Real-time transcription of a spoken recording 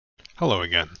Hello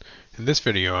again. In this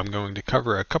video I'm going to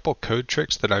cover a couple code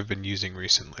tricks that I've been using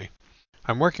recently.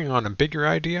 I'm working on a bigger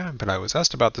idea, but I was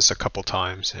asked about this a couple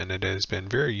times and it has been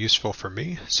very useful for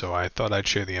me, so I thought I'd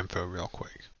share the info real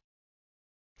quick.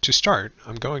 To start,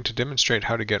 I'm going to demonstrate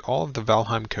how to get all of the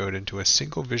Valheim code into a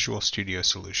single Visual Studio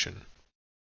solution.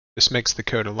 This makes the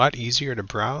code a lot easier to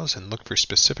browse and look for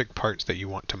specific parts that you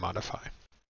want to modify.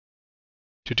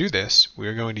 To do this, we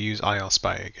are going to use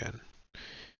ILSpy again.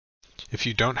 If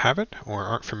you don't have it or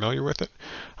aren't familiar with it,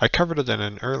 I covered it in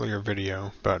an earlier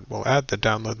video, but we'll add the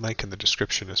download link in the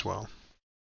description as well.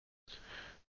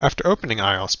 After opening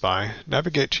ILSpy,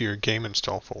 navigate to your game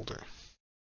install folder.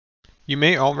 You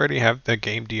may already have the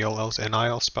game DLLs in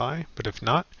ILSpy, but if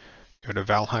not, go to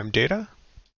Valheim Data,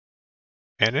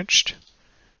 Managed,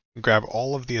 and grab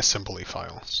all of the assembly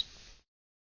files.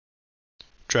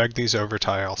 Drag these over to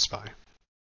ILSpy.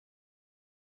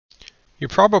 You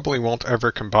probably won't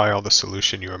ever compile the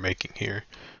solution you are making here,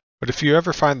 but if you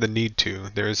ever find the need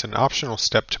to, there is an optional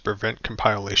step to prevent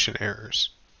compilation errors.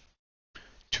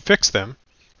 To fix them,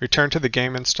 return to the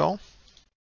game install,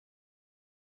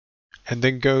 and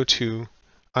then go to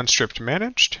Unstripped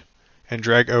Managed, and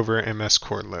drag over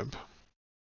MS-Core-lib.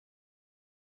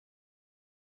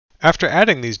 After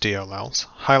adding these DLLs,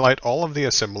 highlight all of the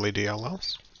assembly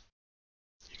DLLs.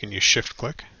 You can use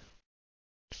Shift-click,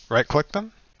 right-click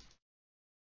them,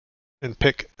 and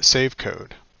pick Save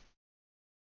Code.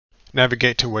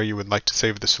 Navigate to where you would like to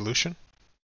save the solution,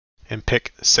 and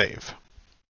pick Save.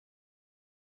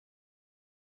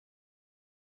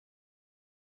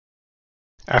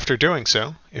 After doing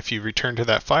so, if you return to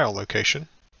that file location,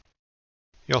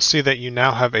 you'll see that you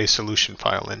now have a solution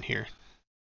file in here.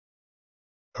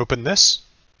 Open this,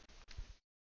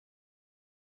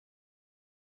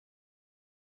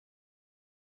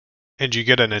 and you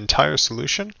get an entire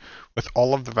solution with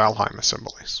all of the Valheim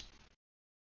assemblies.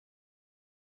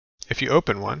 If you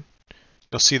open one,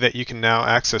 you'll see that you can now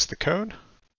access the code,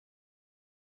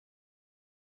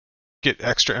 get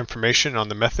extra information on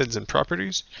the methods and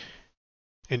properties,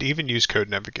 and even use code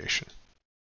navigation.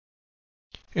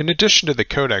 In addition to the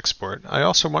code export, I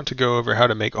also want to go over how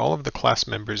to make all of the class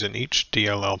members in each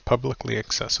DLL publicly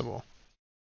accessible.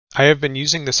 I have been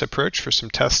using this approach for some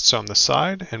tests on the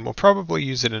side, and will probably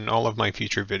use it in all of my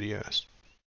future videos.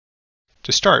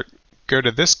 To start, go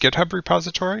to this GitHub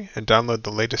repository and download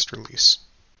the latest release.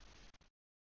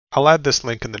 I'll add this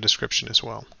link in the description as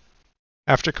well.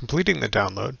 After completing the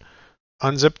download,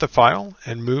 unzip the file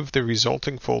and move the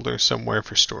resulting folder somewhere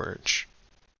for storage.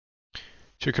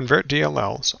 To convert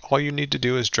DLLs, all you need to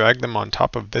do is drag them on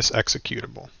top of this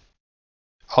executable.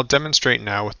 I'll demonstrate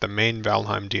now with the main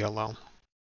Valheim DLL.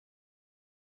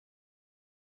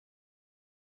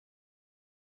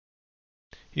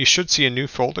 You should see a new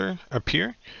folder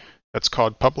appear that's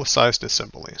called publicized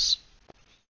assemblies.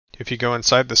 If you go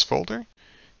inside this folder,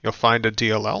 you'll find a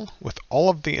DLL with all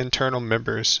of the internal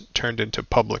members turned into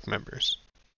public members.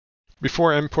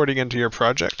 Before importing into your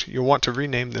project, you'll want to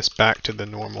rename this back to the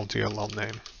normal DLL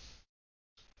name.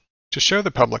 To show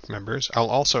the public members, I'll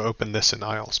also open this in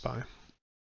ILSpy.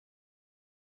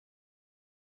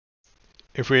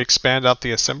 If we expand out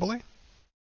the assembly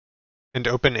and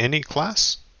open any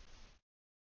class,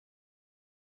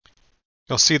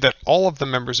 you'll see that all of the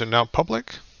members are now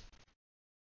public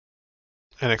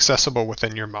and accessible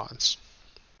within your mods.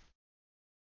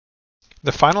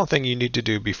 The final thing you need to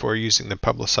do before using the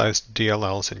publicized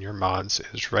DLLs in your mods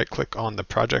is right-click on the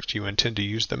project you intend to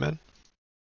use them in,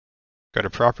 go to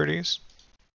Properties,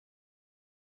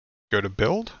 go to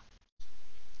Build,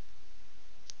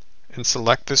 and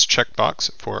select this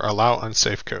checkbox for Allow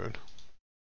Unsafe Code.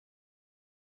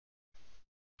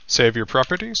 Save your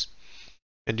properties,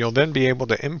 and you'll then be able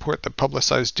to import the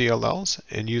publicized DLLs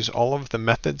and use all of the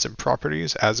methods and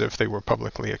properties as if they were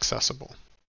publicly accessible.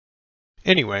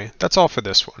 Anyway, that's all for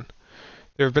this one.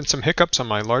 There have been some hiccups on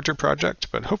my larger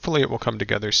project, but hopefully it will come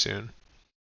together soon.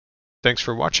 Thanks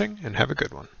for watching, and have a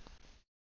good one.